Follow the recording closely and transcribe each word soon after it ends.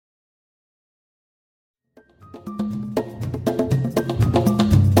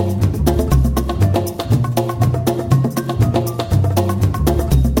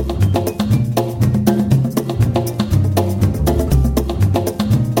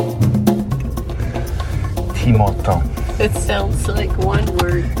Timotão. It sounds like one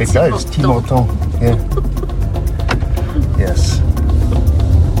word. It does. Timotão. Yeah. Yes.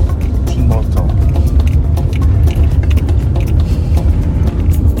 Timotão.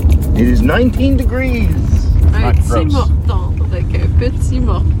 It is 19 degrees. Un petit morton, like a petit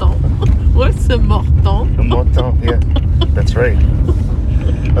morton. What's a morton? A morton, yeah. That's right.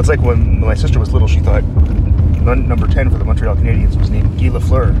 That's like when my sister was little, she thought number 10 for the Montreal Canadiens was named Guy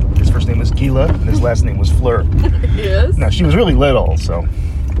Lafleur. His first name was Gila, and his last name was Fleur. Yes. Now, she was really little, so...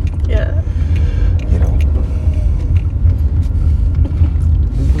 Yeah. You know.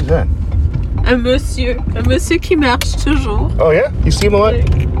 Who's that? Un monsieur qui marche toujours. Oh, yeah? You see him a lot?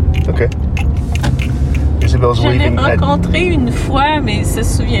 Okay. Isabel's Je l'ai waving at... rencontré une fois, mais il se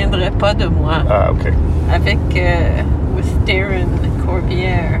souviendrait pas de moi. Ah, okay. Avec, with Darren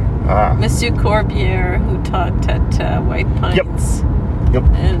Corbière. Ah. Monsieur Corbière, who taught at White Pines. Yep.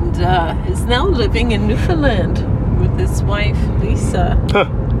 And is now living in Newfoundland with his wife, Lisa. Huh.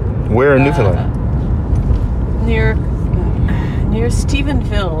 Where in Newfoundland? Near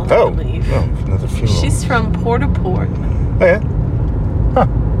Stephenville, I believe. Oh, another funeral. She's from Port-au-Port. Oh, yeah? Huh.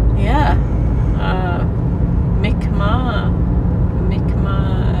 Yeah. Mi'kmaq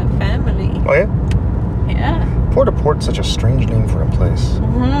family. Oh, yeah? Yeah. Port-au-Port's such a strange name for a place.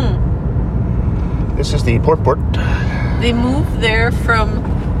 Mm-hmm. This is the Port. They moved there from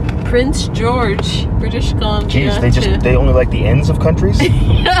Prince George, British Columbia. Jeez, they only like the ends of countries?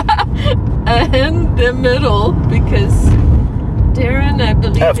 And the middle, because Darren, I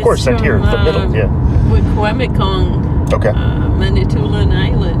believe, of course, is from here, the middle, yeah. Wikwemikong, okay. Manitoulin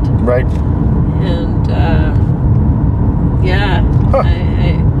Island. Right. And, yeah, huh.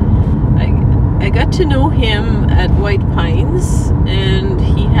 I got to know him at White Pines, and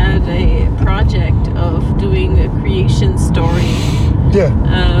he had a project of doing a creation story. Yeah.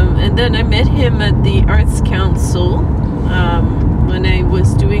 And then I met him at the Arts Council when I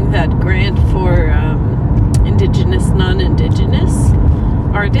was doing that grant for Indigenous, non-Indigenous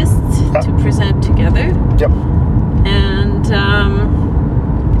artists to present together. Yep. And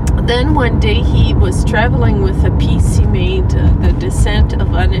then one day he was traveling with a piece he made, The Descent of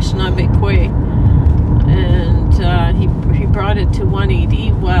Anishinaabekwe. And he brought it to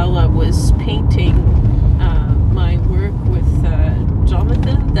 180 while I was painting my work with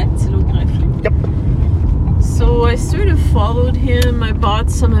Jonathan, Dactylographie. Yep. So I sort of followed him. I bought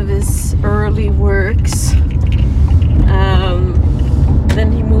some of his early works.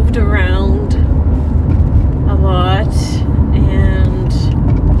 Then he moved around a lot, and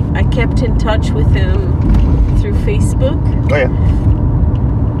I kept in touch with him through Facebook. Oh, yeah.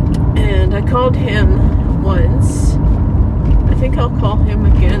 And I called him once. I think I'll call him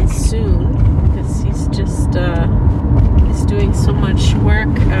again soon, because he's just he's doing so much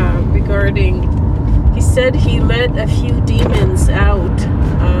work regarding. He said he let a few demons out.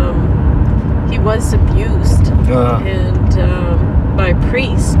 He was abused and by a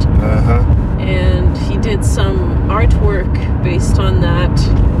priest. And he did some artwork based on that.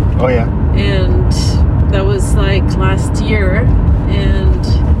 Oh, yeah. And that was like last year, and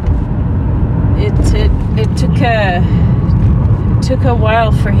it took a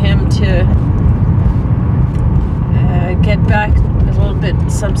while for him to get back a little bit,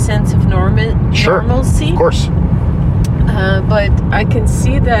 some sense of normalcy. Of course. But I can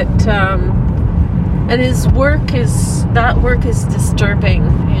see that, and his work is disturbing,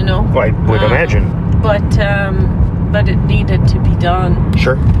 you know. Well, I would imagine. But it needed to be done.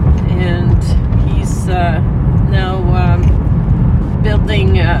 Sure. And he's now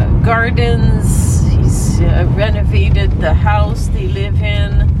building gardens. He's renovated the house they live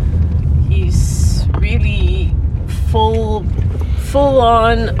in. He's really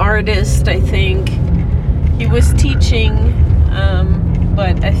full-on artist, I think. He was teaching,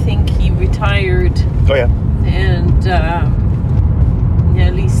 but I think he retired. Oh, yeah. And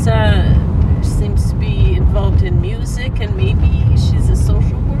Lisa seems to be involved in music, and maybe she's a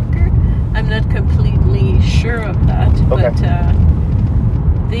social worker. I'm not completely sure of that, but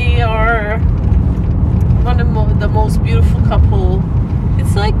they are one of the most beautiful couple.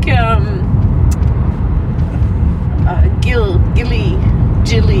 It's like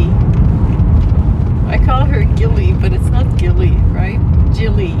Jilly. I call her Gilly, but it's not Gilly, right?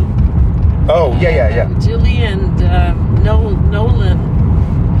 Jilly. Oh, yeah. Jilly and Nolan.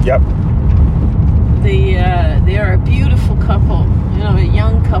 Yep. They are a beautiful couple, a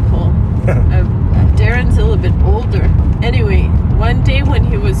young couple. Darren's a little bit older. Anyway, one day when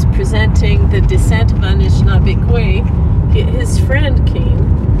he was presenting the Descent of Anishinaabe, his friend came,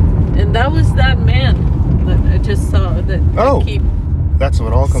 and that was that man that I just saw that I keep that's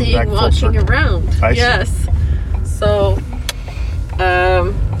what all comes back full walking circle. around. I see. So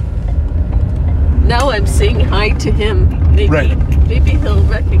now I'm saying hi to him. Maybe he'll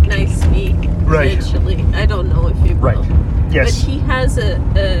recognize me eventually. I don't know if he will. Right. Yes. But he has a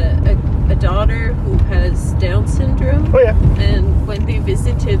daughter who has Down syndrome. Oh yeah. And when they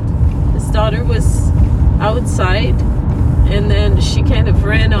visited, his daughter was outside, and then she kind of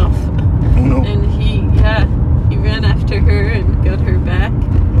ran off. Oh no. And he ran after her and got her back.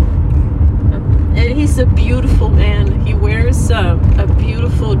 And he's a beautiful man. He wears a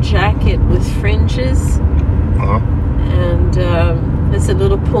beautiful jacket with fringes. Uh-huh. And has a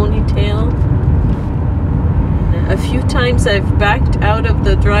little ponytail. A few times I've backed out of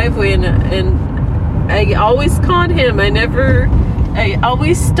the driveway and I always caught him. I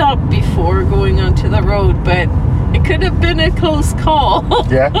always stopped before going onto the road, but it could have been a close call.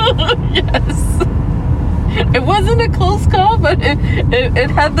 Yeah? Yes. It wasn't a close call, but it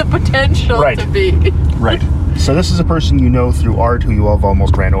had the potential to be. Right. So this is a person you know through art who you have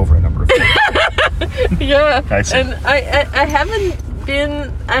almost ran over a number of times. Yeah. I see. And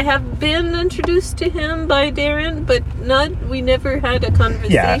I have been introduced to him by Darren, but we never had a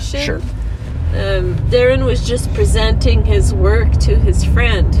conversation. Yeah, sure. Darren was just presenting his work to his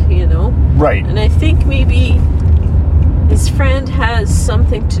friend, Right. And I think maybe his friend has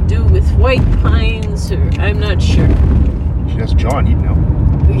something to do with White Pines, or I'm not sure. She has John, he'd know.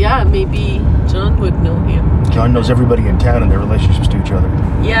 Yeah, maybe John would know him. John knows everybody in town and their relationships to each other.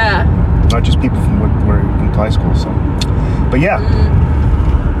 Yeah. Not just people from where he went to high school, so. But yeah.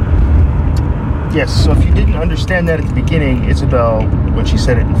 Yes, so if you didn't understand that at the beginning, Isabel, when she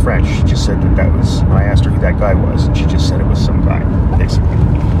said it in French, she just said that was, when I asked her who that guy was, and she just said it was some guy, basically.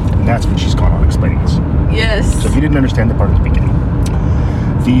 And that's when she's gone on explaining this. Yes. So if you didn't understand the part at the beginning.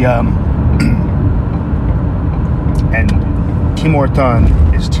 And Tim Horton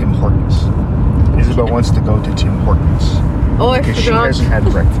is Tim Hortons. Isabel wants to go to Tim Hortons. Oh, I because forgot. she hasn't had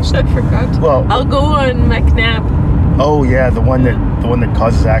breakfast. I forgot. Well, I'll go on McNabb. Oh yeah, the one that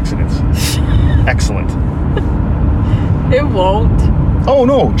causes accidents. Excellent. It won't. Oh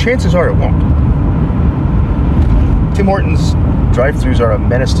no, chances are it won't. Tim Hortons drive-thrus are a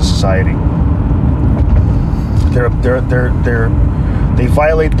menace to society. They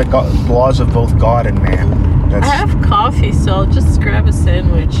violate the laws of both God and man. I have coffee, so I'll just grab a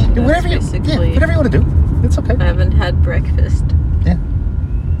sandwich. Whatever you want to do. It's okay. I haven't had breakfast. Yeah.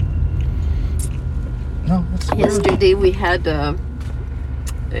 No. Yesterday we had an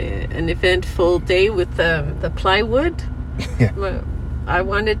eventful day with the plywood. Yeah. I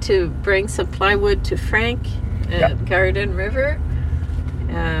wanted to bring some plywood to Frank at Garden River.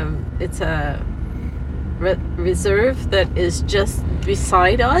 It's a reserve that is just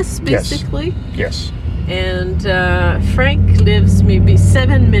beside us, basically. Yes. And Frank lives maybe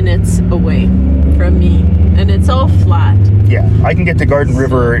 7 minutes away from me, and it's all flat. Yeah, I can get to Garden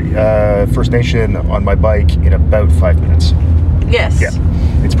River First Nation on my bike in about 5 minutes. Yes. Yeah,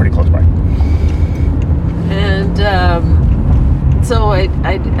 it's pretty close by. And so I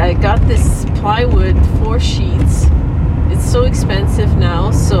got this plywood, 4 sheets. It's so expensive now,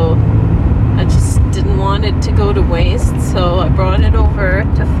 so I just didn't want it to go to waste. So I brought it over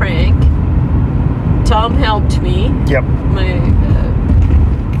to Frank. Tom helped me. Yep. My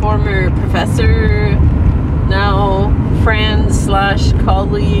former professor, now friend /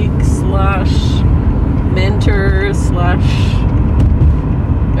 colleague / mentor /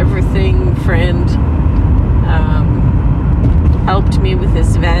 everything friend, helped me with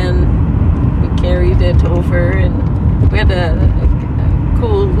his van. We carried it over, and we had a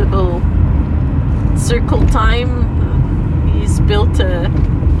cool little circle time. He's built a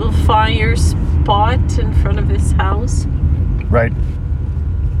little fire spot in front of his house. Right.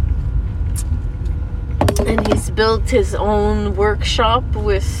 And he's built his own workshop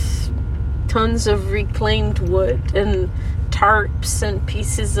with tons of reclaimed wood and tarps and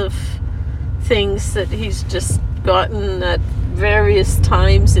pieces of things that he's just gotten at various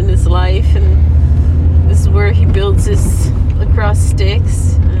times in his life. And this is where he builds his lacrosse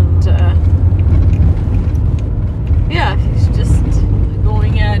sticks. And he's just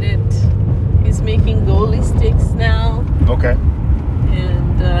going at it. He's making goalie sticks now. Okay.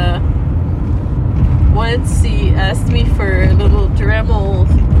 And once he asked me for a little Dremel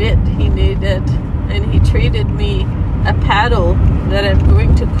bit he needed, and he traded me a paddle that I'm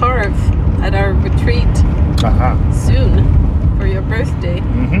going to carve at our retreat soon for your birthday.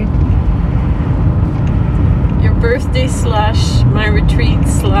 Mm-hmm. Your birthday / my retreat /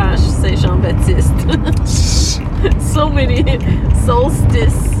 Saint Jean-Baptiste. So many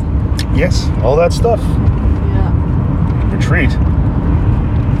solstice. Yes, all that stuff. Yeah. Retreat.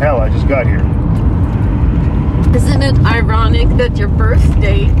 Hell, I just got here. Isn't it ironic that your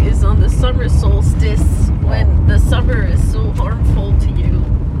birthday is on the summer solstice when the summer is so harmful to you?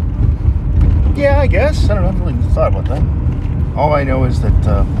 Yeah, I guess. I don't know. I haven't really thought about that. All I know is that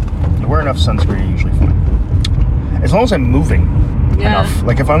you wear enough sunscreen, you're usually fine. As long as I'm moving enough.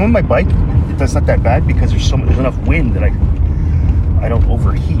 Like if I'm on my bike, that's not that bad because there's enough wind that I don't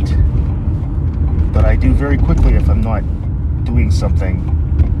overheat. But I do very quickly if I'm not doing something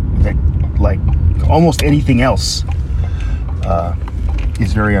that, like, almost anything else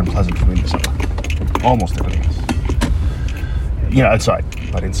is very unpleasant for me in the summer. Almost everything else. Outside,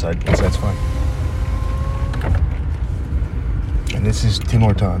 not inside. Inside's fine. And this is Tim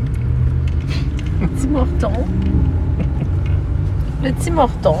Horton. Tim Horton. Le Tim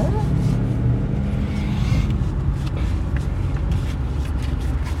Horton.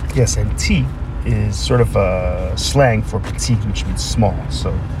 Yes, and T is sort of a slang for petit, which means small.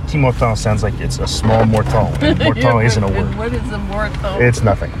 So Tim Horton sounds like it's a small Morton. And Morton isn't a word. And what is a Morton? It's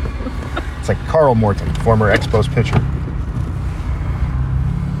nothing. It's like Carl Morton, former Expos pitcher.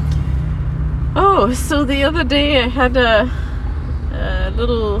 Oh, so the other day I had a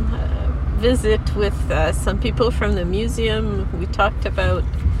little visit with some people from the museum. We talked about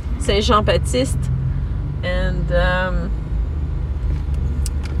Saint Jean-Baptiste. And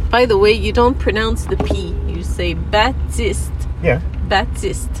by the way, you don't pronounce the P. You say Baptiste. Yeah.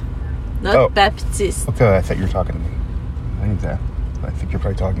 Baptiste. Not Baptiste. Okay, I thought you were talking to me. I need that. I think you're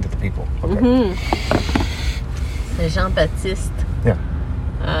probably talking to the people. Okay. Mm-hmm. Saint Jean-Baptiste. Yeah.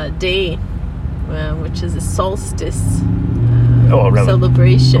 Day, which is a solstice celebration.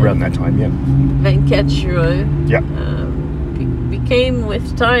 celebration. Around that time, yeah. 24 juin. Yeah. Became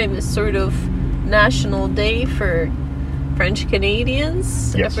with time a sort of national day for French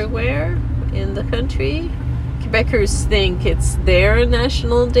Canadians everywhere in the country. Quebecers think it's their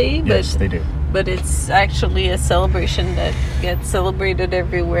national day, yes, they do. But it's actually a celebration that gets celebrated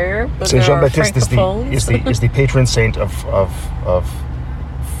everywhere. But Saint Jean-Baptiste is francophones. the patron saint of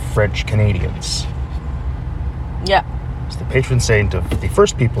French Canadians. Yeah. It's the patron saint of the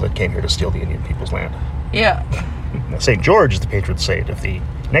first people that came here to steal the Indian people's land. Yeah. Now, St. George is the patron saint of the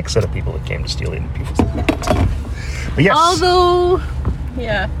next set of people that came to steal the Indian people's land. But yes. Although,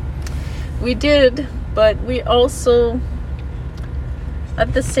 we did, but we also,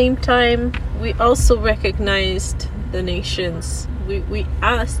 at the same time, we also recognized the nations. We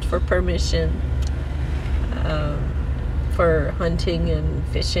asked for permission for hunting and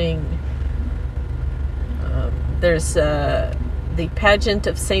fishing. There's the pageant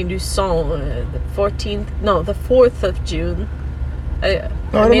of Saint-Luçon, the 4th of June. I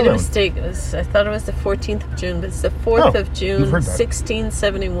made a mistake. I thought it was the 14th of June, but it's the 4th of June,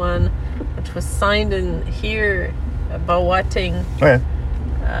 1671. It was signed in here, Bawating,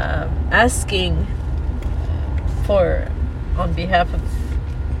 asking on behalf of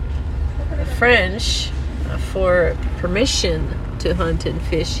the French, for permission to hunt and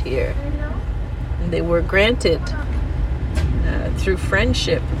fish here. And they were granted through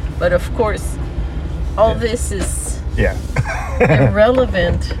friendship. But of course, all this is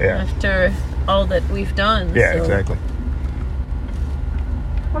irrelevant after all that we've done. Yeah, exactly.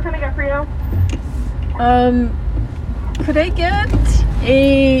 What can I get for you? Could I get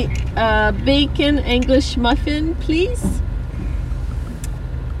a bacon English muffin, please?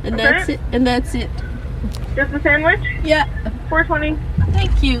 And that's it. And that's it. Just a sandwich? Yeah. $4.20.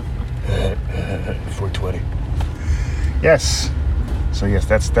 Thank you. $4.20. Yes. So yes,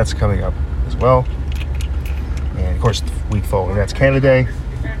 that's coming up as well. And of course, the week following that's Canada Day.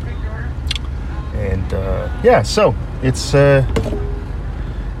 And so it's sort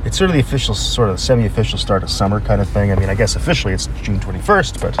of the official, sort of semi-official start of summer kind of thing. I mean, I guess officially it's June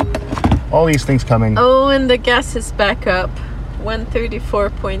 21st, but all these things coming. Oh, and the gas is back up,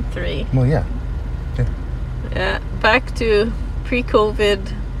 134.3. Well, yeah. Yeah, back to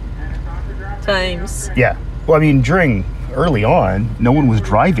pre-COVID times. Yeah. Well, I mean, early on, no one was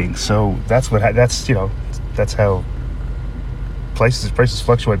driving, so that's how prices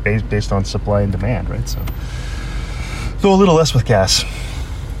fluctuate based on supply and demand, right? So a little less with gas.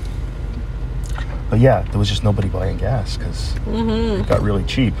 But yeah, there was just nobody buying gas because it got really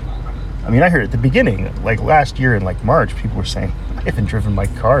cheap. I mean, I heard at the beginning, like last year in like March, people were saying, I haven't driven my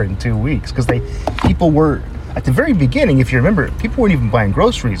car in 2 weeks because people were at the very beginning. If you remember, people weren't even buying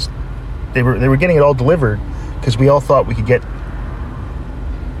groceries. They were getting it all delivered because we all thought we could get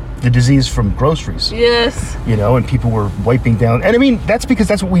the disease from groceries. Yes. And people were wiping down. And I mean, that's because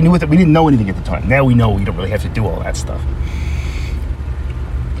that's what we knew with it. We didn't know anything at the time. Now we know we don't really have to do all that stuff.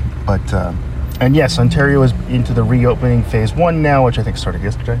 But, and yes, Ontario is into the reopening phase 1 now, which I think started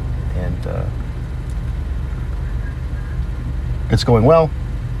yesterday. And it's going well.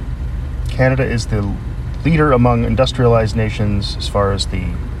 Canada is the leader among industrialized nations as far as the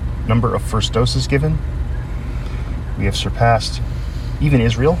number of first doses given. We have surpassed even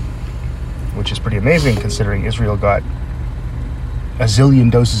Israel, which is pretty amazing considering Israel got a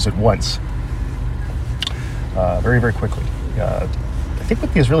zillion doses at once, very, very quickly. I think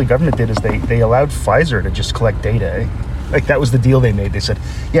what the Israeli government did is they allowed Pfizer to just collect data. Like, that was the deal they made. They said,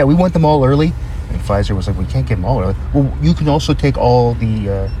 yeah, we want them all early. And Pfizer was like, we can't get them all early. Well, you can also take all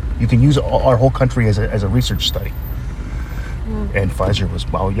the, you can use our whole country as a research study. And Pfizer was,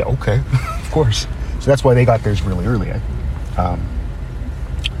 well, yeah, okay, of course. So that's why they got theirs really early. But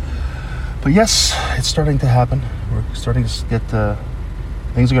yes, it's starting to happen. We're starting to get,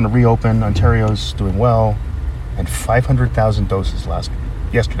 things are going to reopen. Ontario's doing well. And 500,000 doses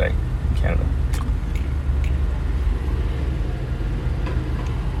yesterday in Canada.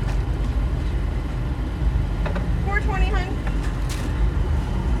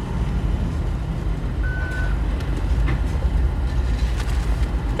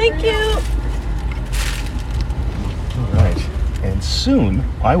 Thank you. All right. And soon,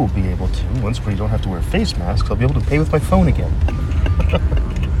 I will be able to, once we don't have to wear face masks, I'll be able to pay with my phone again.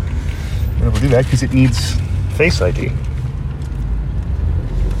 I'm able to do that because it needs Face ID.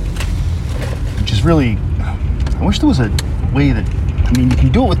 Which is really, I wish there was a way that, I mean, you can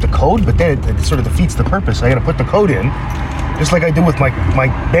do it with the code, but then it sort of defeats the purpose. I got to put the code in, just like I do with my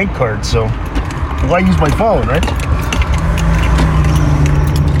bank card, so why use my phone, right?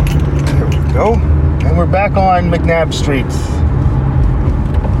 Go. And we're back on McNabb Street.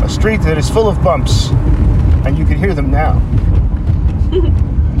 A street that is full of bumps. And you can hear them now.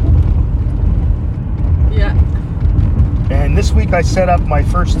 Yeah. And this week I set up my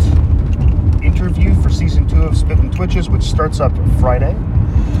first interview for season 2 of Spit and Twitches, which starts up Friday.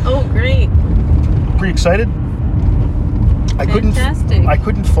 Oh, great. Pretty excited. Fantastic. I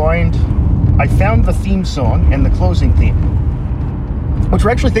found the theme song and the closing theme, which were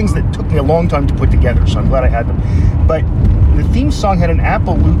actually things that took me a long time to put together, so I'm glad I had them. But the theme song had an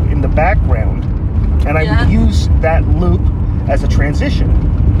Apple loop in the background, and I would use that loop as a transition,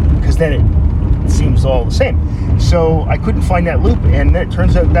 because then it seems all the same. So I couldn't find that loop, and it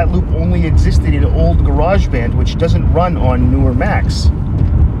turns out that loop only existed in old GarageBand, which doesn't run on newer Macs.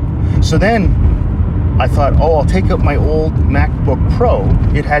 So then I thought, I'll take up my old MacBook Pro.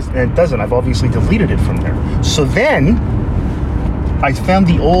 It doesn't. I've obviously deleted it from there. So then I found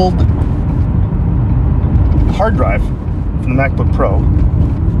the old hard drive from the MacBook Pro,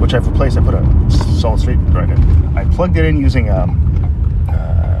 which I've replaced. I put a solid state drive in. I plugged it in using a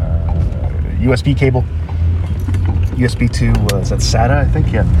USB cable. USB to, is that SATA, I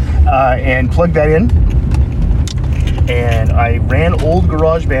think? Yeah. And plugged that in. And I ran old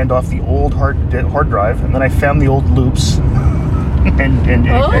GarageBand off the old hard drive, and then I found the old loops and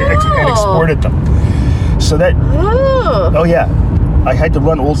exported them. So that, oh yeah, I had to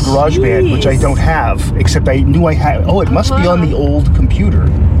run old GarageBand, which I don't have, except I knew I had. Oh, it must be on the old computer.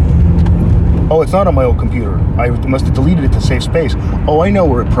 Oh, it's not on my old computer. I must have deleted it to save space. Oh, I know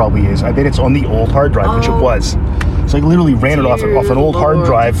where it probably is. I bet it's on the old hard drive, which it was. So I literally ran it off an old hard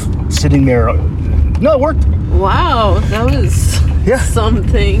drive sitting there. No, it worked. Wow, that was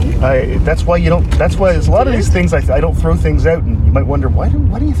something. That's why there's a lot of these things I don't throw things out, and you might wonder why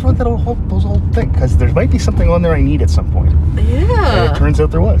do you throw those old things? Because there might be something on there I need at some point. Yeah. And it turns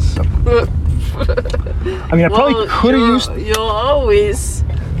out there was. So. I mean, I probably could have used. You'll always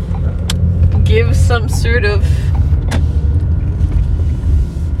give some sort of.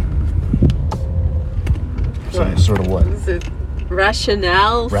 Sort of what? Is it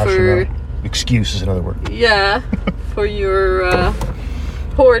rationale for? Excuse is another word. Yeah, for your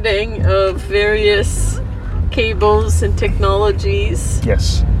hoarding of various cables and technologies.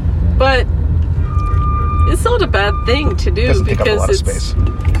 Yes. But it's not a bad thing to do. Doesn't take up a lot of space.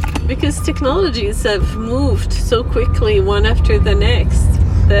 Because technologies have moved so quickly one after the next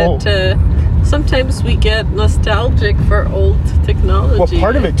that sometimes we get nostalgic for old technology. Well,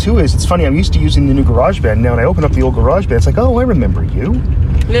 part of it too is, it's funny, I'm used to using the new GarageBand now, and I open up the old GarageBand, it's like, oh, I remember you.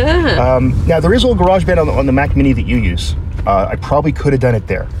 Yeah. Now, there is old GarageBand on the Mac Mini that you use. I probably could have done it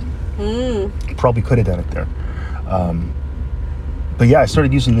there. Probably could have done it there. But yeah, I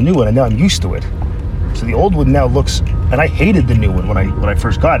started using the new one, and now I'm used to it. So the old one now looks, and I hated the new one when I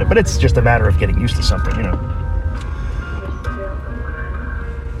first got it, but it's just a matter of getting used to something, you know.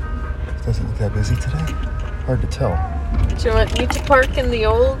 Doesn't look that busy today. Hard to tell. Do you want me to park in the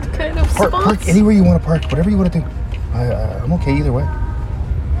old kind of spots? Park anywhere you want to park, whatever you want to do. I'm okay either way.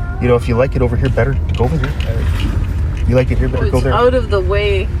 You know, if you like it over here better, go over here. If you like it here better, go there. It's out of the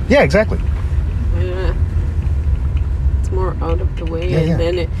way. Yeah, exactly. Yeah. It's more out of the way, Yeah, and yeah.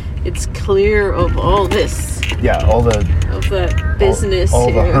 then it's clear of all this, Yeah, all the of that business all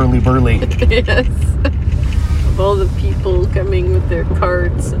the here. hurly-burly. Yes. Of all the people coming with their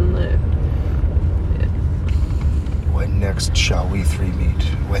carts and the... When next shall we three meet?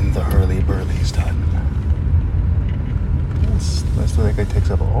 When the hurly-burly's done. That's nice that guy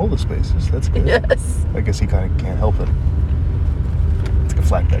takes up all the spaces. That's good. Yes. I guess he kind of can't help it. It's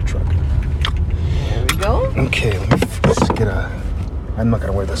like a flatbed truck. There we go. Okay, let's get I'm not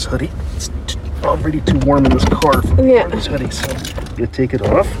gonna wear this hoodie. It's already too warm in this car for Yeah. this hoodie, so I'm gonna take it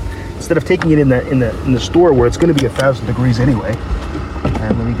off. Instead of taking it in the store where it's gonna be 1,000 degrees anyway.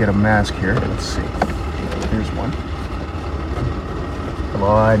 And let me get a mask here. Let's see. Here's one. Come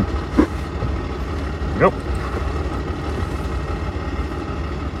on. Nope.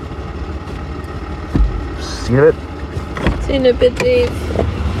 See it? See you in a bit, Dave.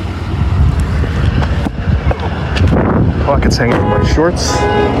 Pockets hanging from my shorts.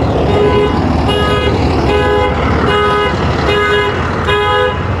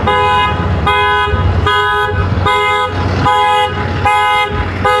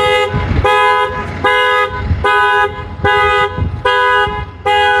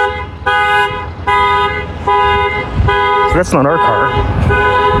 So that's not our car.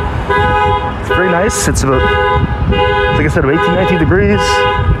 It's very nice. It's about, like I said, about 18, 19 degrees,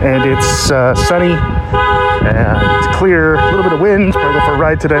 and it's sunny. And it's clear, a little bit of wind, probably go for a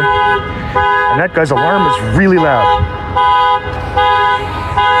ride today. And that guy's alarm is really loud.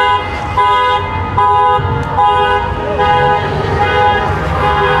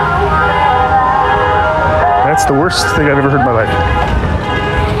 That's the worst thing I've ever heard in my life.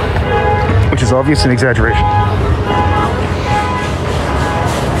 Which is obviously an exaggeration.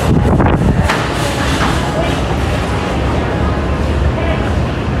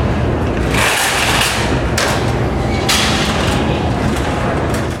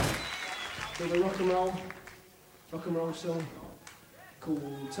 Rock and roll song called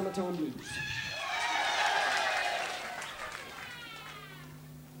Summertime Blues.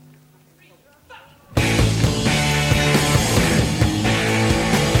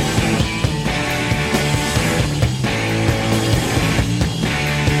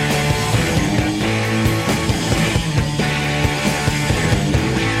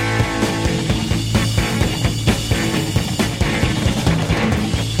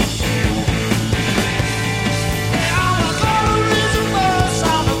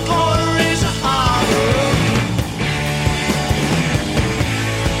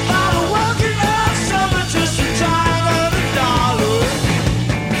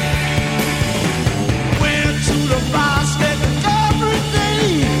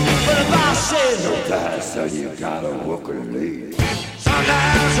 So you gotta walk with me.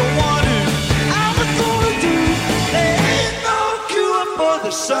 Sometimes I wonder how I'm gonna do. There ain't no cure for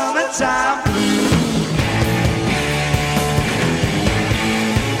the summertime blues.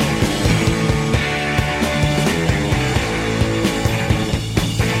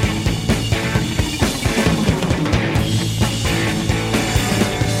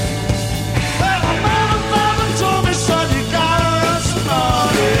 Well, my mama told me, son, you gotta run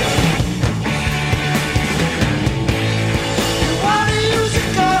smarter.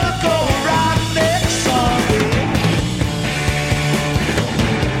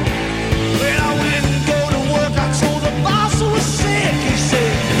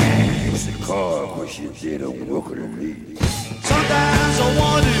 You didn't walk with me. Sometimes I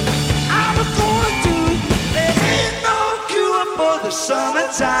wonder how I'm gonna do. There ain't no cure for the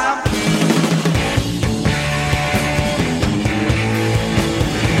summertime.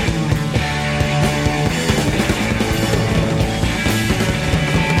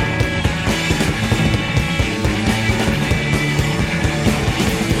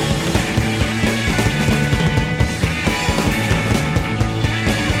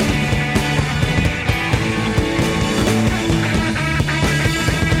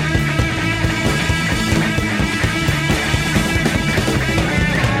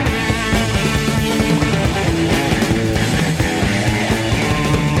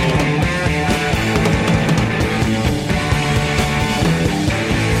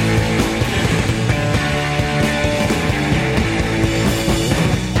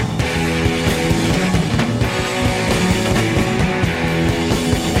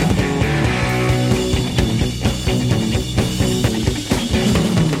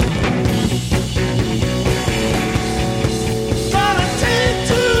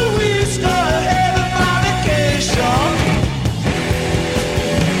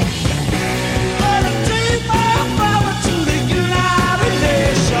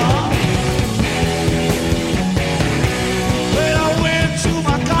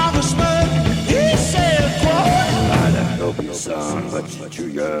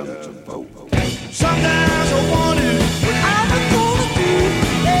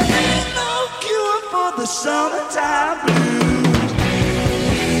 summertime blues.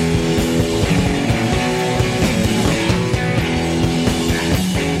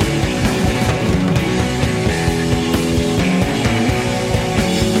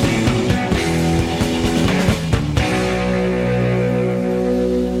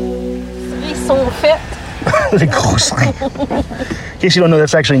 Frisson fait. Les grosseries. In case you don't know,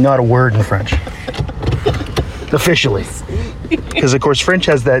 that's actually not a word in French. Officially. Because, of course, French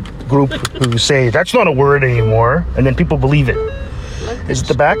has that group who say, that's not a word anymore, and then people believe it. Is it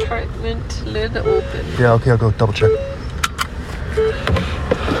the back? Compartment lid open. Yeah, okay, I'll go double check.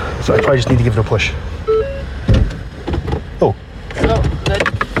 So I probably just need to give it a push. Oh. Oh,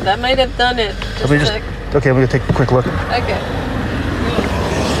 that might have done it. Just Okay, a sec. okay, I'm going to take a quick look. Okay.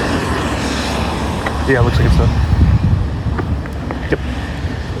 Yeah, it looks like it's done. Yep.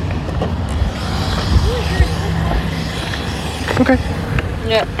 Okay.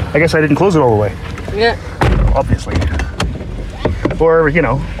 Yeah. I guess I didn't close it all the way, Yeah. obviously. Or, you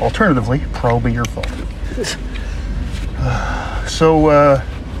know, alternatively, probably your fault. So,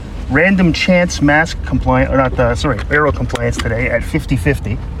 random chance mask compliance, or not, aero compliance today at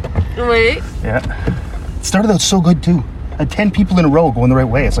 50-50. Wait. Yeah. It started out so good, too. I had 10 people in a row going the right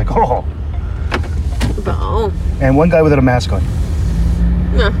way. It's like, oh. Oh. And one guy without a mask on.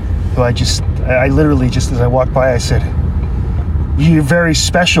 No. So I literally just, as I walked by, I said, you're very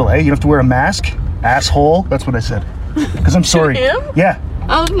special, eh? You don't have to wear a mask? Asshole? That's what I said. Because I'm sorry. him? Yeah.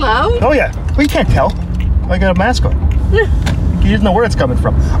 Out loud? Oh, yeah. Well, you can't tell. I got a mask on. He doesn't know where it's coming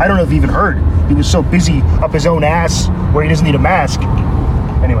from. I don't know if he even heard. He was so busy up his own ass where he doesn't need a mask.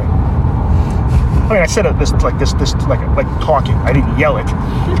 Anyway. I mean, I said it like talking. I didn't yell it.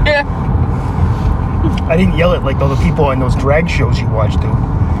 Yeah. I didn't yell it like all the people on those drag shows you watch do.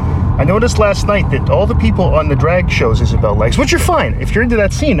 I noticed last night that all the people on the drag shows Isabel likes, which are fine. If you're into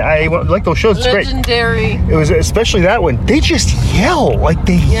that scene, I like those shows. It's great. Legendary. It was especially that one. They just yell like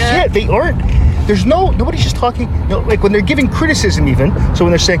they aren't. There's nobody's just talking. You know, like when they're giving criticism, even. So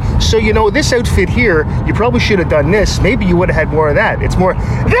when they're saying, so you know, this outfit here, you probably should have done this. Maybe you would have had more of that. It's more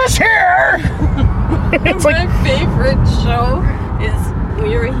this here. It's My like favorite show is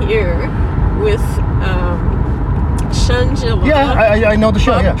We're Here with Shangela. yeah, I know the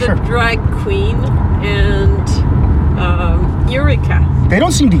show. Yeah, the sure. drag queen and Eureka. They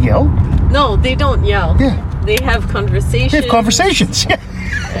don't seem to yell. No, they don't yell. Yeah. They have conversations. They have conversations. Yeah.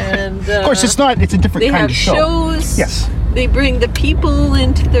 And Of course, it's not. It's a different they kind have of show. shows. Yes. They bring the people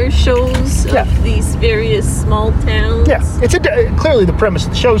into their shows Yeah. of these various small towns. Yeah, it's clearly the premise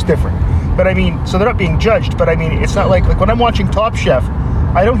of the show's different. But I mean, so they're not being judged. But I mean, it's not like when I'm watching Top Chef,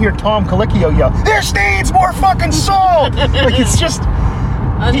 I don't hear Tom Colicchio yell, "This needs more fucking salt!" Like it's just.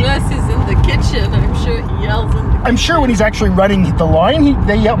 Unless he's in the kitchen, I'm sure he yells in the kitchen. I'm sure when he's actually running the line,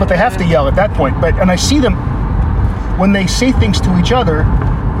 they yell, but they have to yell at that point. And I see them when they say things to each other,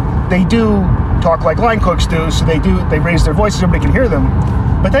 they do talk like line cooks do. So they raise their voices, everybody can hear them.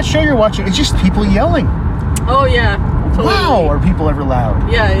 But that show you're watching, it's just people yelling. Oh yeah, totally. Wow, are people ever loud?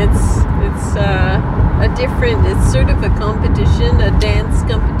 Yeah, it's it's sort of a competition, a dance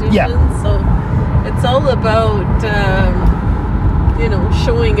competition. Yeah. So it's all about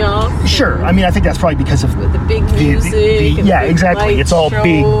showing off. Sure. I mean, I think that's probably because of With the big music. and yeah, big exactly. light It's all show.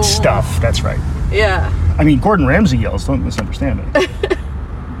 big stuff. That's right. Yeah. I mean, Gordon Ramsay yells. Don't misunderstand it.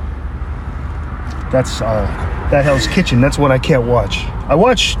 That's that Hell's Kitchen. That's one I can't watch. I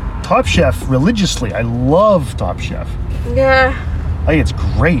watch Top Chef religiously. I love Top Chef. Yeah. I think it's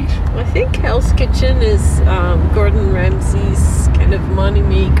great. I think Hell's Kitchen is Gordon Ramsay's kind of money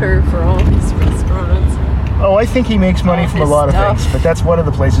maker for all his restaurants. Oh, I think he makes money All from a his lot of stuff. things, but that's one of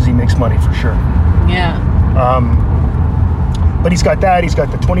the places he makes money for sure. Yeah. But he's got that. He's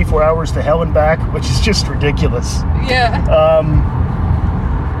got the 24 Hours to Hell and Back, which is just ridiculous. Yeah.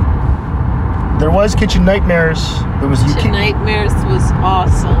 There was Kitchen Nightmares. There was Kitchen Nightmares was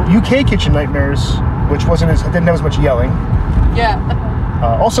awesome. UK Kitchen Nightmares, which didn't have as much yelling. Yeah.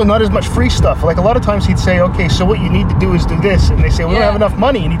 Also, not as much free stuff. Like a lot of times he'd say, okay, so what you need to do is do this. And they say, we don't Yeah. have enough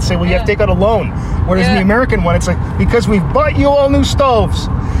money. And he'd say, well, you have to take out a loan. Whereas in Yeah. the American one, it's like, because we've bought you all new stoves.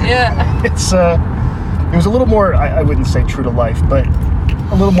 Yeah. It's, it was a little more, I wouldn't say true to life, but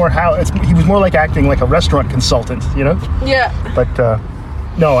a little more he was more like acting like a restaurant consultant, you know? Yeah. But,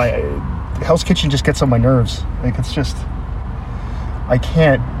 no, Hell's Kitchen just gets on my nerves. Like, it's just, I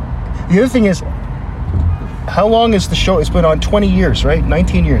can't. The other thing is, how long is the show? It's been on 20 years, right?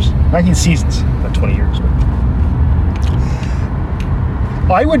 19 years. 19 seasons. Not 20 years.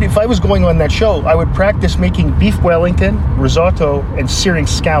 But if I was going on that show, I would practice making beef Wellington, risotto, and searing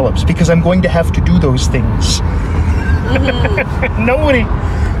scallops, because I'm going to have to do those things. Nobody.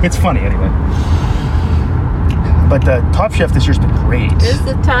 It's funny anyway. But Top Chef this year's been great. Is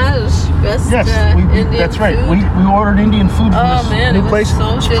the Taj best Yes, Indian that's right. food? We ordered Indian food from Oh this man, new it was place.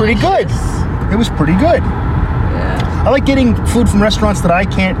 so It's pretty good. delicious. It was pretty good. Yeah. I like getting food from restaurants that I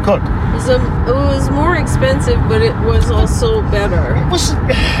can't cook. It was more expensive, but it was also better.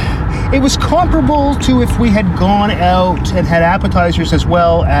 It was comparable to if we had gone out and had appetizers as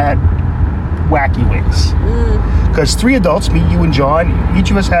well at Wacky Wings. Because 3 adults, me, you, and John,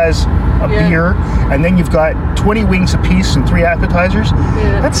 each of us has a Yeah. beer, and then you've got 20 wings apiece and 3 appetizers.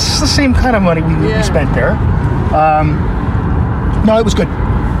 Yeah. That's the same kind of money we Yeah. spent there. No, it was good.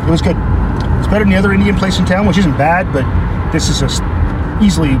 It was good. It's better than the other Indian place in town, which isn't bad, but this is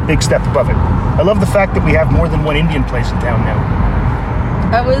easily a big step above it. I love the fact that we have more than one Indian place in town now.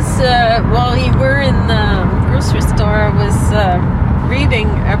 I was while you were in the grocery store, I was reading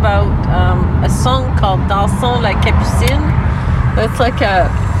about a song called Dansons la Capucine. It's like a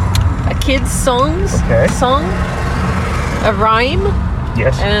kid's song, a rhyme,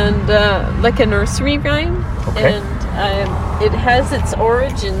 Yes. and like a nursery rhyme. Okay. And it has its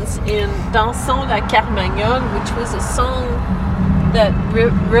origins in Dansons la Carmagnole, which was a song that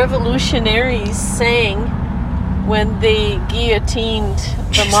revolutionaries sang when they guillotined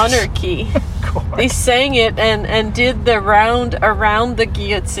the monarchy. God. They sang it and did the round around the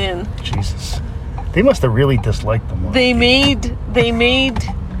guillotine. Jesus. They must have really disliked the monarchy.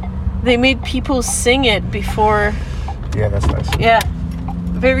 They made people sing it before. Yeah, that's nice. Yeah.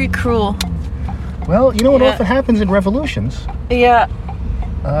 Very cruel. Well, you know what Yeah. often happens in revolutions? Yeah.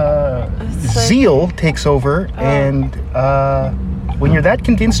 It's like- Zeal takes over, and when you're that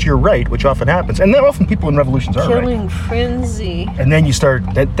convinced you're right, which often happens, and then often people in revolutions are right, Killing frenzy. and then you start,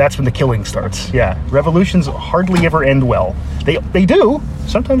 that's when the killing starts. Yeah, revolutions hardly ever end well. They do,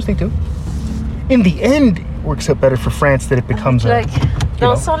 sometimes they do. In the end, it works out better for France that it becomes Like,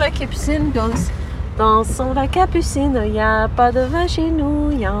 know. Dansons la Capucine goes. Dansons la Capucine, y a pas de vin chez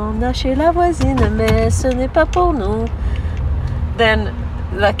nous, y en a chez la voisine, mais ce n'est pas pour nous. Then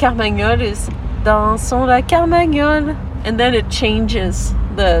la Carmagnole is Dansons la Carmagnole, and then it changes.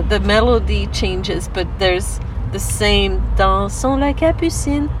 The melody changes, but there's the same Dansons la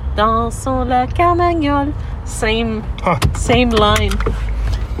Capucine, Dansons la Carmagnole, same line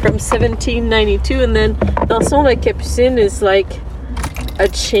from 1792, and then Dansons la Capucine is like a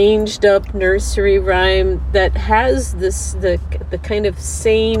changed up nursery rhyme that has the kind of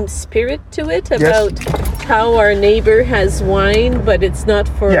same spirit to it about how our neighbor has wine but it's not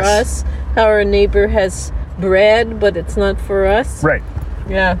for us, how our neighbor has bread but it's not for us. Right.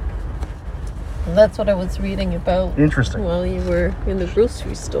 Yeah. And that's what I was reading about. Interesting. While you were in the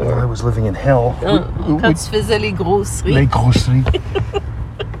grocery store. Well, I was living in hell. Quand tu faisais les grosseries. Les grosseries.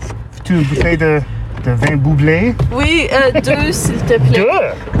 Tu une bouteille de vin boublé? Oui, 2 s'il te plaît.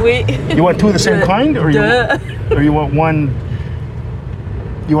 2? Oui. You want 2 of the same kind, or Deux. you want one?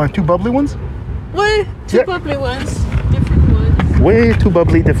 You want 2 bubbly ones? Oui, 2 Yeah. bubbly ones, different ones. Way too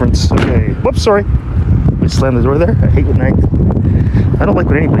bubbly difference. Okay. Whoops, sorry. I slammed the door there. I hate when I don't like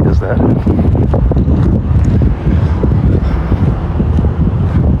when anybody does that.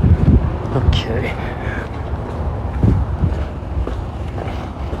 Okay.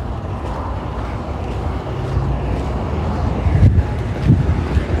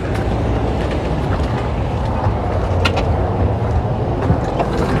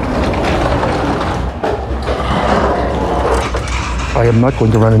 I am not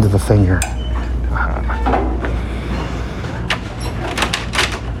going to run into the thing here.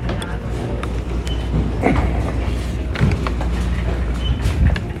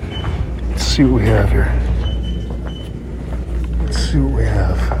 Let's see what we have here. Let's see what we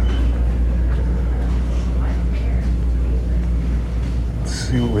have. Let's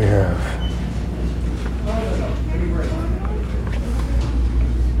see what we have.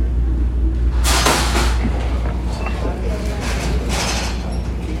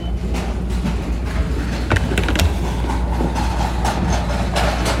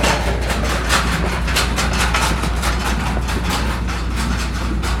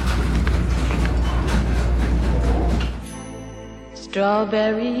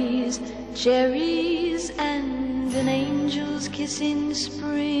 Strawberries, cherries, and an angel's kiss in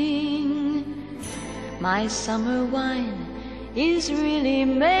spring. My summer wine is really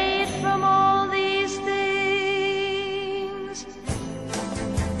made from all these things.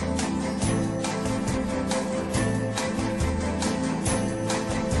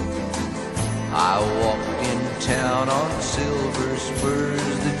 I walked in town on silver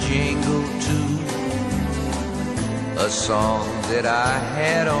spurs, the jingle too. A song that I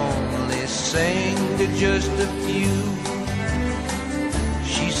had only sang to just a few.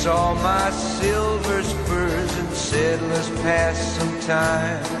 She Dance all my silver spurs and said, let's pass some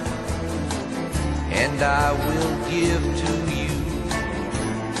time. And I will give to you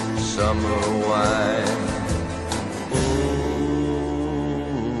summer wine.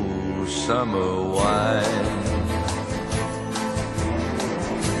 Oh, summer wine.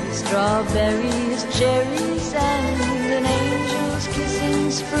 Strawberries, cherries, and an angel's kiss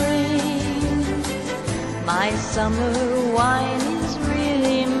in spring. My summer wine is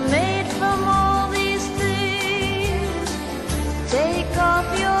really made from all these things. Take off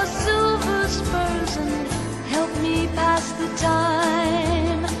your silver spurs and help me pass the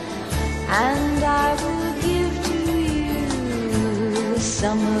time, and I will give to you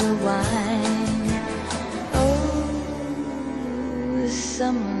summer wine. Oh,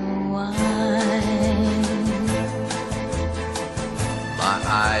 summer wine. My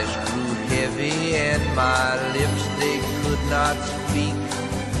eyes grew heavy and my lips, they could not speak.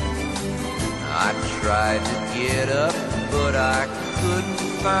 I tried to get up, but I couldn't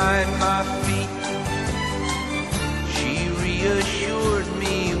find my feet. She reassured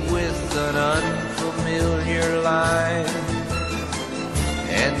me with an unfamiliar line,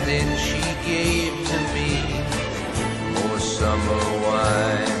 and then she gave to me more summer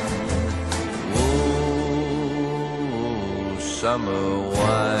wine. Oh, summer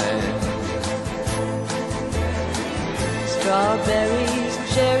wine. Strawberries,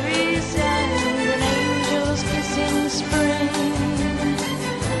 cherries, and an angel's kiss in spring.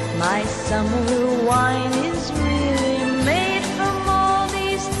 My summer wine is really made from all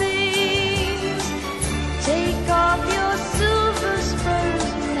these things. Take off your silver spurs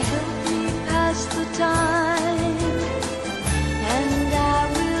and help me pass the time, and I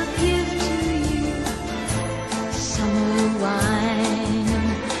will give to you summer wine.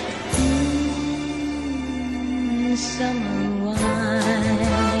 Summer wine.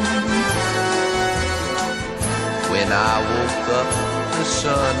 When I woke up, the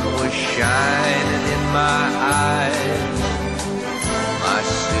sun was shining in my eyes. My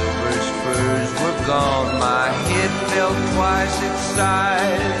silver spurs were gone, my head fell twice its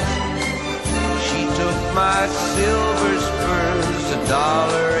size. She took my silver spurs,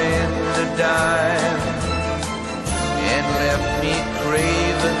 $1 and a dime, and left me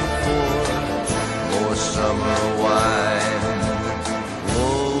craving for more summer wine.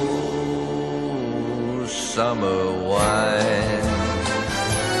 Oh, summer wine.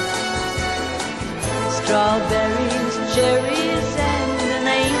 Strawberries, cherries, and an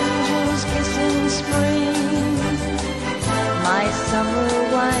angel's kiss in spring. My summer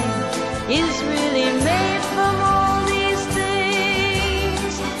wine is really made from all these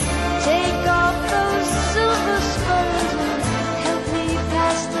things. Take off those silver spurs and help me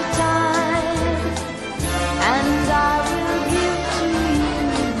pass the time, and I will give to you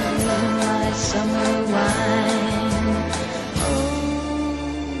my summer wine. Oh,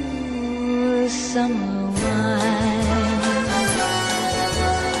 summer wine.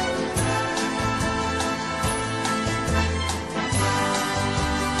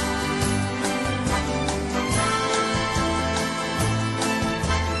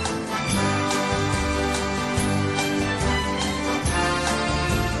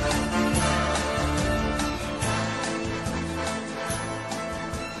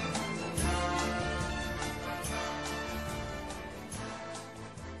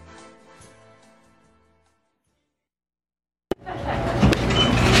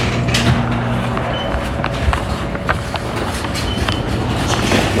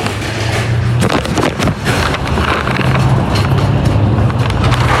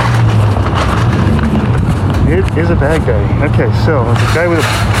 It is a bad guy. Okay, so the guy with a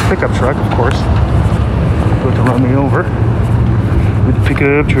pickup truck, of course, about to run me over with the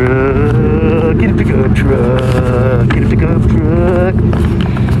pickup truck. Get a pickup truck. Get a pickup truck.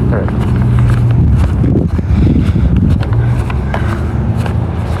 All right.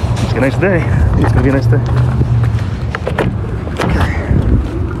 It's a nice day. It's gonna be a nice day. Okay.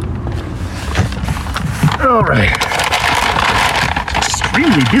 All right.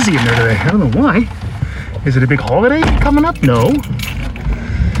 Extremely busy in there today. I don't know why. Is it a big holiday coming up? No.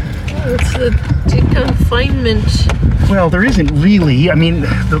 It's the deconfinement. Well, there isn't really. I mean,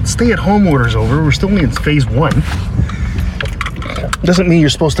 the stay-at-home order's over. We're still only in phase 1. Doesn't mean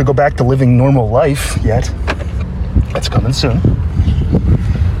you're supposed to go back to living normal life yet. That's coming soon.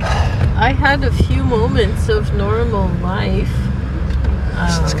 I had a few moments of normal life.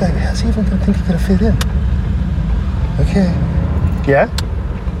 This guy has even gonna think he could fit in. Okay. Yeah?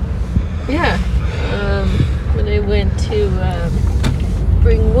 Yeah. When I went to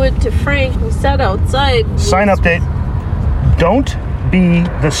bring wood to Frank, we sat outside. Sign update. Don't be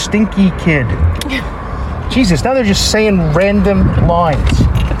the stinky kid. Jesus, now they're just saying random lines.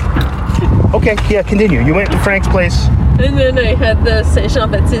 Okay, yeah, continue. You went to Frank's place. And then I had the Saint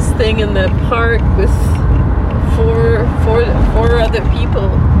Jean-Baptiste thing in the park with four other people.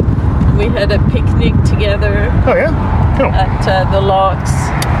 We had a picnic together Oh, yeah? Oh. at the locks.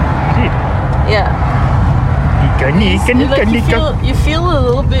 Yeah. Like you feel a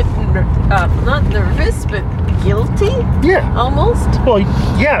little bit not nervous, but guilty. Yeah. Almost. Well,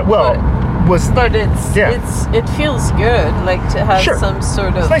 yeah, well, But it feels good, like to have Sure. some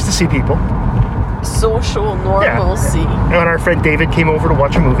sort it's of nice to see people. social normalcy. And our friend David came over to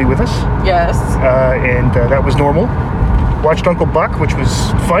watch a movie with us, Yes. and that was normal. Watched Uncle Buck, which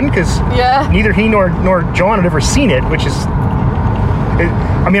was fun because Yeah. neither he nor John had ever seen it, which is.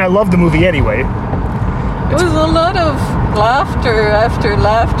 I mean, I love the movie anyway. It was a lot of laughter after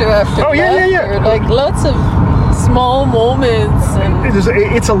laughter after Oh, yeah, laughter. yeah, yeah. Like lots of small moments and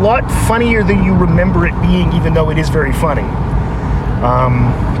It's a lot funnier than you remember it being, even though it is very funny.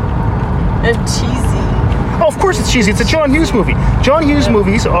 and cheesy. Oh, of course it's cheesy. It's a John Hughes movie. John Hughes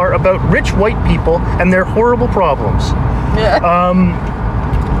movies are about rich white people and their horrible problems. Yeah.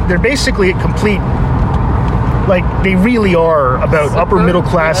 They're basically a complete, like, they really are about upper middle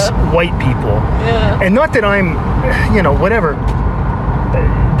class white people. Yeah. And not that I'm, whatever,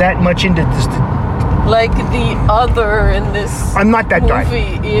 that much into this. Like the other in this I'm not that guy.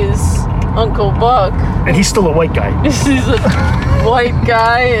 movie is Uncle Buck. And he's still a white guy. This is a white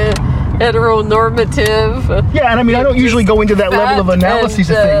guy, heteronormative. Yeah, and I mean, I don't usually go into that level of fat analysis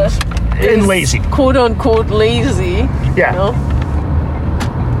of and, things. And is lazy. Quote unquote lazy. Yeah. You know?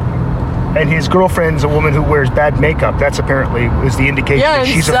 And his girlfriend's a woman who wears bad makeup. That's apparently is the indication Yeah, that and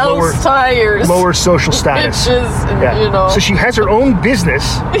she's of sells tires. lower social status. Bitches, and, Yeah. So she has her own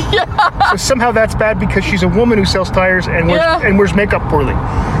business. Yeah. So somehow that's bad because she's a woman who sells tires and wears makeup poorly.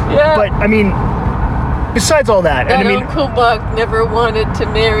 Yeah. But I mean, besides all that, That and I mean, Uncle Buck never wanted to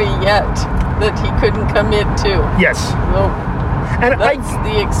marry yet, that he couldn't commit to. yes, So and that's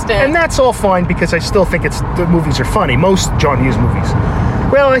the extent. and that's all fine because I still think the movies are funny. Most John Hughes movies.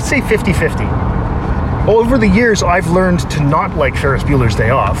 Well, I say 50-50. Over the years, I've learned to not like Ferris Bueller's Day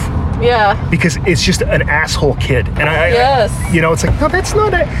Off. Yeah. Because it's just an asshole kid, and Yes. it's like, no, that's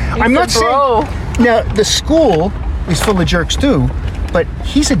not it. I'm not a bro. saying. Now the school is full of jerks too, but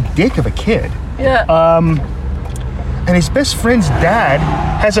he's a dick of a kid, Yeah. and his best friend's dad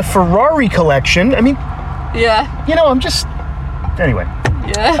has a Ferrari collection. I mean, yeah. I'm just anyway.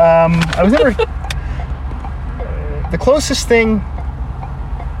 Yeah. I was never the closest thing.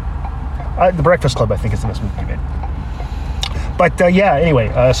 The Breakfast Club, I think, is the best movie he made. But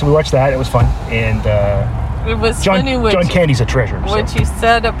anyway, so we watched that. It was fun, and it was funny John Candy's a treasure. what So. you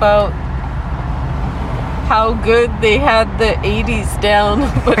said about how good they had the 80s down,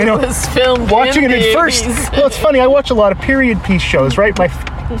 but I know. it was filmed Watching in it the at first. 80s. Well, it's funny. I watch a lot of period piece shows, right?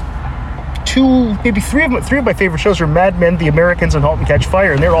 Three of my favorite shows are Mad Men, The Americans, and *Halt and Catch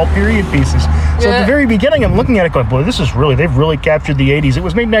Fire*, and they're all period pieces. So at the very beginning, I'm looking at it going, boy, they've really captured the 80s. It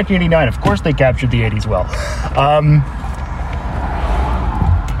was made in 1989. Of course they captured the 80s well.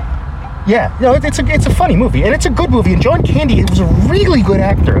 It's a funny movie, and it's a good movie, and John Candy was a really good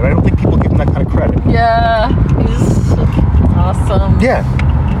actor, and I don't think people give him that kind of credit. Yeah, he's awesome. Yeah.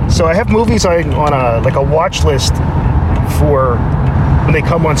 So I have movies on a watch list for when they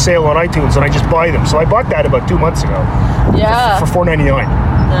come on sale on iTunes, and I just buy them. So I bought that about 2 months ago. Yeah. For $4.99.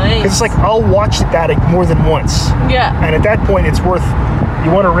 Nice. It's like I'll watch that more than once, Yeah. and at that point, it's worth. You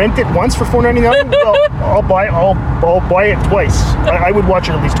want to rent it once for $4.99? Well, I'll buy it twice. I would watch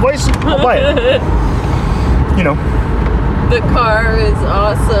it at least twice. I'll buy it. The car is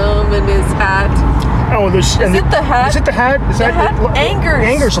awesome, and his hat. Oh, there's. Is it the hat? Is it the hat? Is The that hat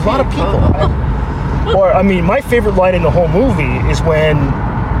angers a lot of people. people. Or I mean, my favorite line in the whole movie is when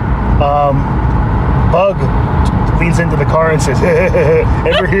Bug leans into the car and says,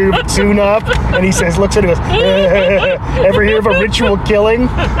 "Ever hear of a tune-up?" And he says, looks at it and goes, "Ever hear of a ritual killing?"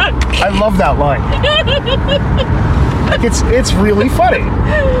 I love that line. It's really funny.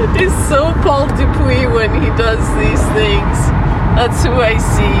 He's so Paul Dupuis when he does these things. That's who I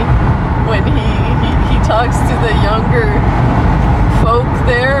see when he talks to the younger folk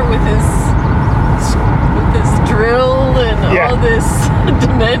there with his drill and all this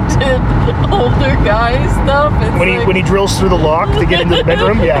demented older guy stuff. It's when he drills through the lock to get into the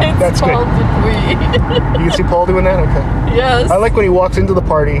bedroom, yeah, that's Paul good. Dupuis. You can see Paul doing that? Okay. Yes. I like when he walks into the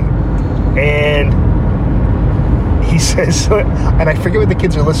party and he says, and I forget what the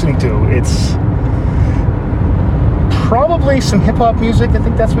kids are listening to. It's probably some hip-hop music. I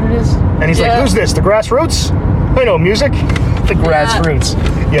think that's what it is. And he's like, "Who's this? The Grassroots? I know music." The Grassroots.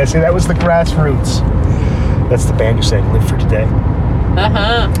 Yeah, see, that was the Grassroots. That's the band who sang Live for Today.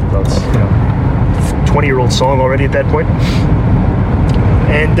 Uh-huh. Well, it's, 20-year-old song already at that point.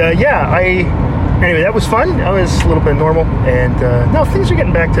 And anyway, that was fun. That was a little bit normal. And no, things are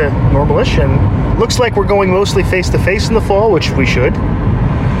getting back to normal-ish. And looks like we're going mostly face-to-face in the fall, which we should.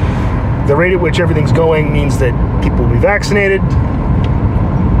 The rate at which everything's going means that people will be vaccinated.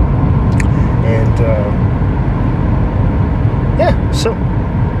 And so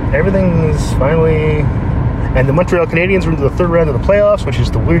everything is finally... And the Montreal Canadiens are into the third round of the playoffs, which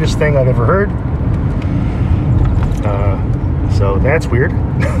is the weirdest thing I've ever heard. So that's weird.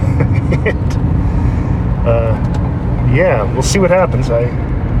 And, we'll see what happens.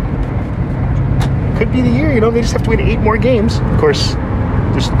 Could be the year, they just have to win 8 more games. Of course,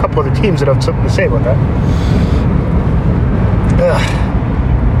 there's a couple other teams that have something to say about that.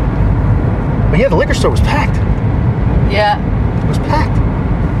 But yeah, the liquor store was packed. Yeah. It was packed.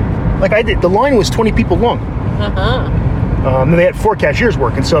 The line was 20 people long. Uh-huh. They had 4 cashiers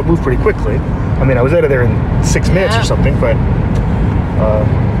working, so it moved pretty quickly. I mean, I was out of there in 6 minutes or something, but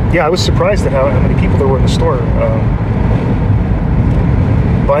I was surprised at how many people there were in the store,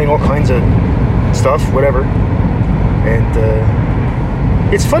 buying all kinds of stuff, whatever. And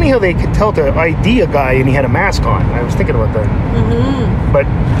it's funny how they could tell to ID a guy and he had a mask on. I was thinking about that. Mm-hmm. But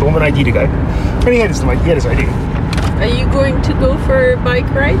the woman ID'd a guy, and he had his ID. Are you going to go for a bike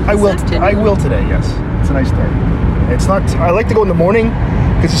ride? I will today, yes. It's a nice day. It's not. I like to go in the morning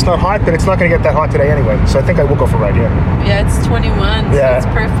because it's not hot, but it's not going to get that hot today anyway. So I think I will go for a ride. Yeah. Yeah, it's 21. So it's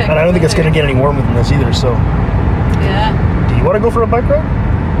perfect. And I don't think it's going to get any warmer than this either. So. Yeah. Do you want to go for a bike ride?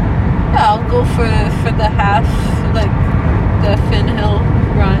 Yeah, I'll go for the half, like the Finn Hill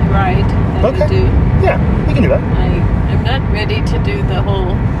ride that we do. Yeah, you can do that. I'm not ready to do the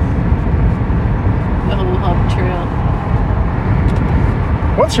whole hub trail.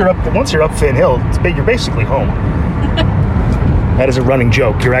 Once you're up Finn Hill, you're basically home. That is a running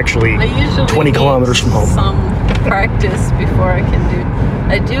joke. You're actually 20 kilometers from home. Some practice before I can do.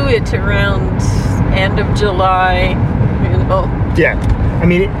 I do it around end of July. Yeah, I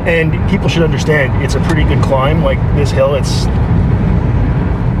mean, and people should understand it's a pretty good climb. Like this hill,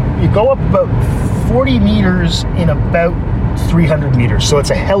 you go up about 40 meters in about 300 meters, so it's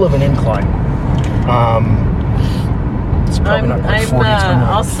a hell of an incline. It's probably not quite 40. It's probably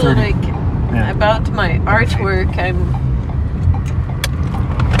also 30. About my artwork.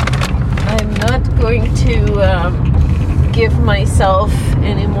 I'm not going to give myself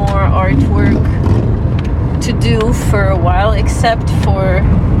any more artwork to do for a while, except for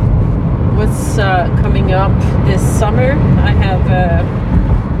what's coming up this summer. I have a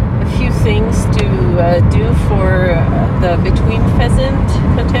few things to do for the Between Pheasant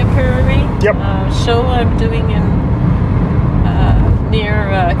contemporary show I'm doing in near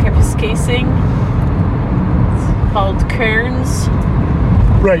Kapuskasing. It's called Cairns.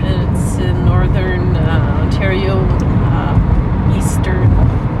 Right. And it's in northern Ontario, eastern,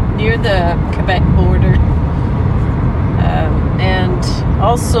 near the Quebec border. And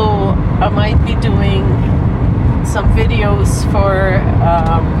also I might be doing some videos for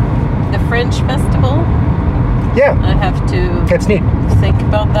the French festival. Yeah. I have to That's neat. think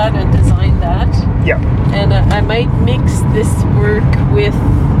about that and design that. Yeah. And I might mix this work with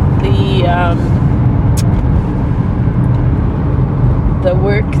the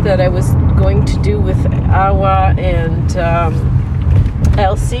work that I was going to do with Awa and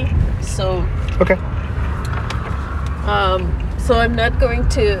Elsie. So okay. So I'm not going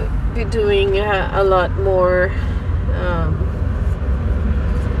to be doing a lot more.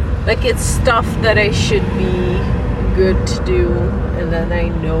 Like it's stuff that I should be good to do, and then I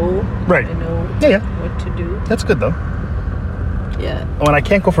know. Right. I know what to do. That's good though. Yeah. Oh, and I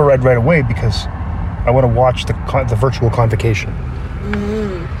can't go for a ride right away because I want to watch the virtual convocation.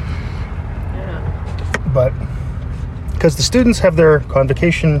 Mm-hmm. Yeah. But because the students have their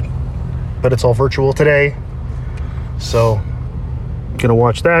convocation, but it's all virtual today, so I'm gonna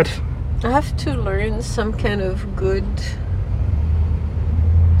watch that. I have to learn some kind of good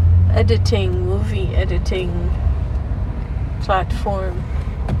movie editing platform.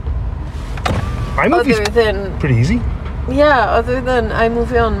 iMovie's pretty easy. Yeah, other than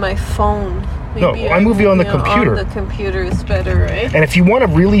iMovie on my phone. Maybe iMovie on the computer. On the computer is better, right? And if you want to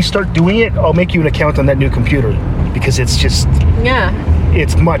really start doing it, I'll make you an account on that new computer because it's just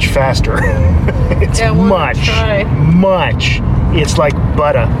it's much faster. It's much. It's like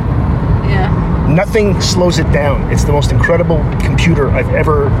butter. Yeah. Nothing slows it down. It's the most incredible computer I've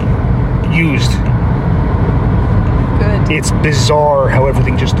ever used. Good. It's bizarre how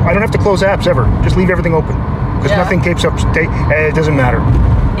everything I don't have to close apps ever. Just leave everything open. because Yeah. nothing takes up. It doesn't matter.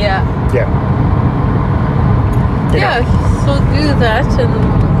 Yeah. Yeah. You know. Yeah, so do that, and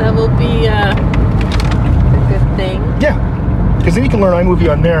that will be a good thing. Yeah, because then you can learn iMovie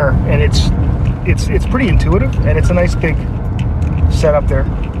on there, and it's pretty intuitive, and it's a nice big setup there.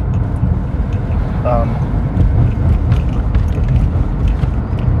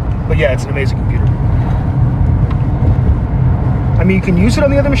 But yeah, it's an amazing computer. I mean, you can use it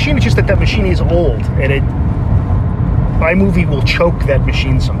on the other machine. It's just that machine is old, and iMovie will choke that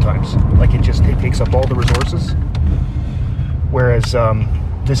machine sometimes. Like it takes up all the resources. Whereas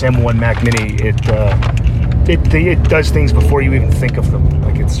this M1 Mac Mini, it does things before you even think of them.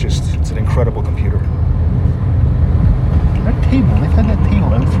 Like it's an incredible computer. That table, they've had that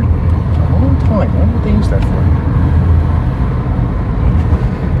table out for a long time. What would they use that for?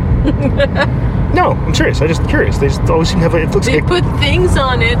 No, I'm serious. I'm just curious. They just always seem to have it looks They like... put things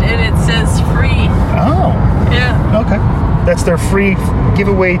on it, and it says free. Oh. Yeah. Okay. That's their free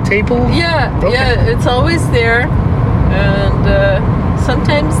giveaway table? Yeah, Okay. yeah, it's always there. And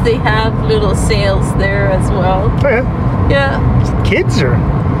sometimes they have little sales there as well. Oh, yeah. Yeah. Is it kids or...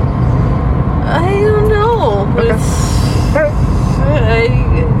 I don't know. Okay. All right.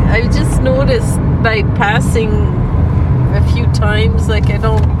 I just noticed by passing a few times, like I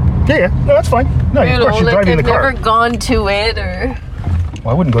don't, Yeah. No, that's fine. No, of course, you're like driving I've the car. never gone to it or.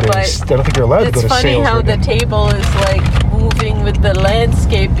 Well, I wouldn't go to... But I don't think you're allowed to go It's to funny sales. how right the now. table is like moving with the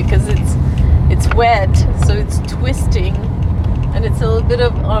landscape because it's wet, so it's twisting, and it's a little bit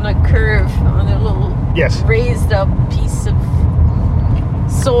on a curve, on a little Yes. raised up piece of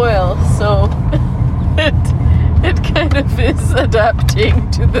soil, so it kind of is adapting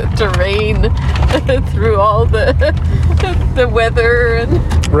to the terrain through all the weather and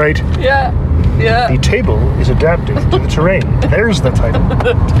Right. yeah. The table is adapting to the terrain. There's the title.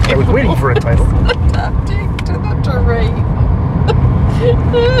 I was waiting for a title. Adapting to the terrain.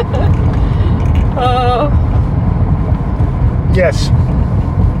 Oh. Yes.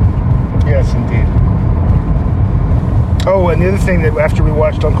 Yes, indeed. Oh, and the other thing that after we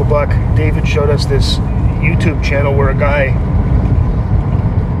watched Uncle Buck, David showed us this YouTube channel where a guy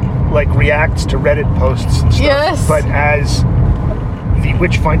like reacts to Reddit posts and stuff, Yes. but as the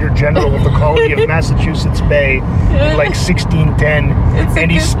Witchfinder General of the colony of Massachusetts Bay in like 1610, It's a and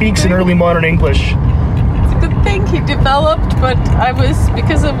he good speaks in thing. early modern English. It's a good thing he developed, but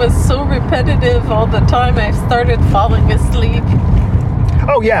because it was so repetitive all the time, I started falling asleep.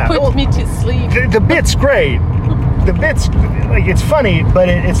 Oh yeah, Put well, me to sleep. the bit's great. The bit's like it's funny, but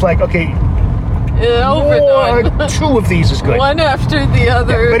it's like okay, Overdone. two of these is good. One after the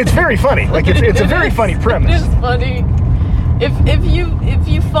other. But it's very funny. Like it's a very funny premise. It is funny. If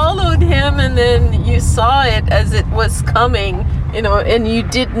you followed him and then you saw it as it was coming, and you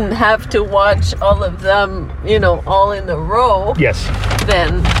didn't have to watch all of them, all in a row. Yes.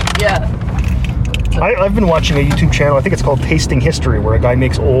 Then yeah. I've been watching a YouTube channel, I think it's called Tasting History, where a guy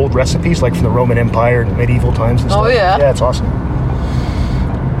makes old recipes like from the Roman Empire and medieval times and stuff. Oh, yeah? Yeah, it's awesome.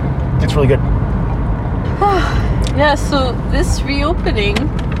 It's really good. Yeah, so this reopening,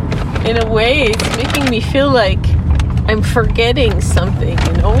 in a way, it's making me feel like I'm forgetting something,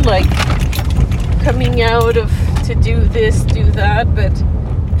 like coming out of to do this, do that, but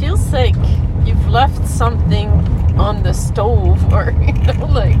it feels like you've left something on the stove or,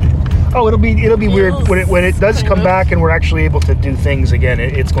 like... Oh, it'll be weird when it does kind come of- back and we're actually able to do things again.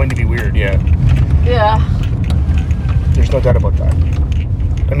 It's going to be weird, yeah. Yeah. There's no doubt about that.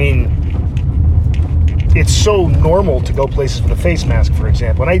 I mean, it's so normal to go places with a face mask, for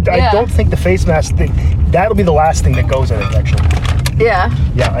example. And I Yeah. don't think the face mask thing, that'll be the last thing that goes, I think, actually. Yeah.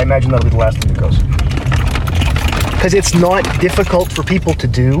 Yeah, I imagine that'll be the last thing that goes. Because it's not difficult for people to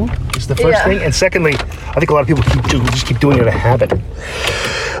do, is the first Yeah. thing. And secondly, I think a lot of people just keep doing it out of habit.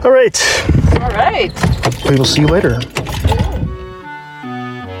 All right. All right. We will see you later.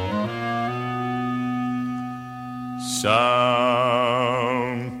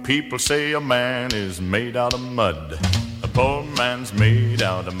 Some people say a man is made out of mud. A poor man's made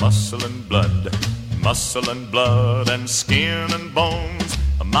out of muscle and blood. Muscle and blood and skin and bones.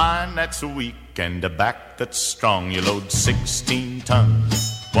 A mind that's weak and a back that's strong. You load 16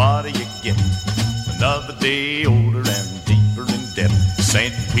 tons. What do you get? Another day older and deeper in debt.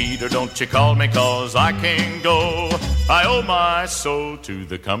 St. Peter, don't you call me 'cause I can't go. I owe my soul to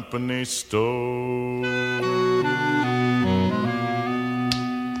the company store.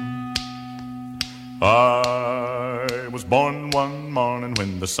 I was born one morning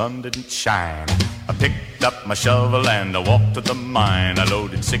when the sun didn't shine. I picked up my shovel and I walked to the mine. I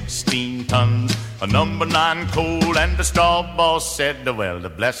loaded 16 tons of number 9 coal, and the straw boss said, well, to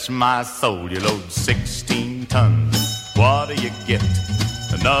bless my soul, you load 16 tons. What do you get?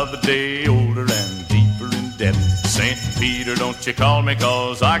 Another day older and deeper in debt. St. Peter, don't you call me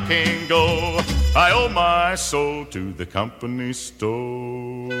 'cause I can't go. I owe my soul to the company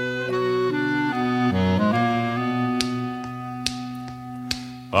store.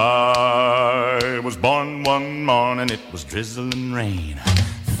 I was born one morning, it was drizzling rain.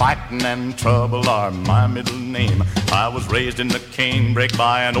 Fighting and trouble are my middle name. I was raised in the canebrake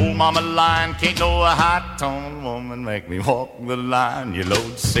by an old mama lion. Can't no high-toned woman make me walk the line. You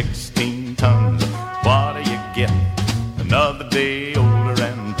load 16 tons, what do you get? Another day older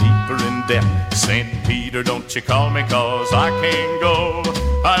and deeper in debt. St. Peter, don't you call me 'cause I can't go.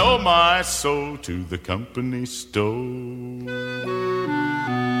 I owe my soul to the company store.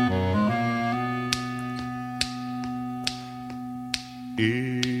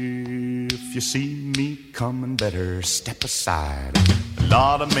 If you see me coming, better step aside. A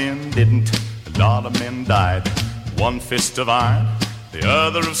lot of men didn't, a lot of men died. One fist of iron, the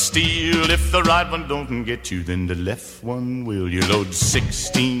other of steel. If the right one don't get you, then the left one will. You load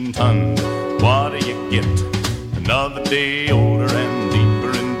 16 tons, what do you get? Another day older and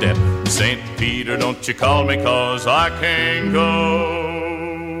deeper in debt. St. Peter, don't you call me 'cause I can't go.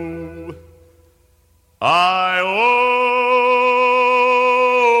 I owe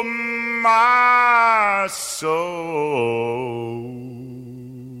my soul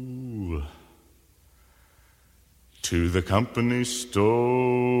to the company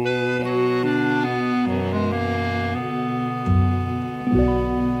store.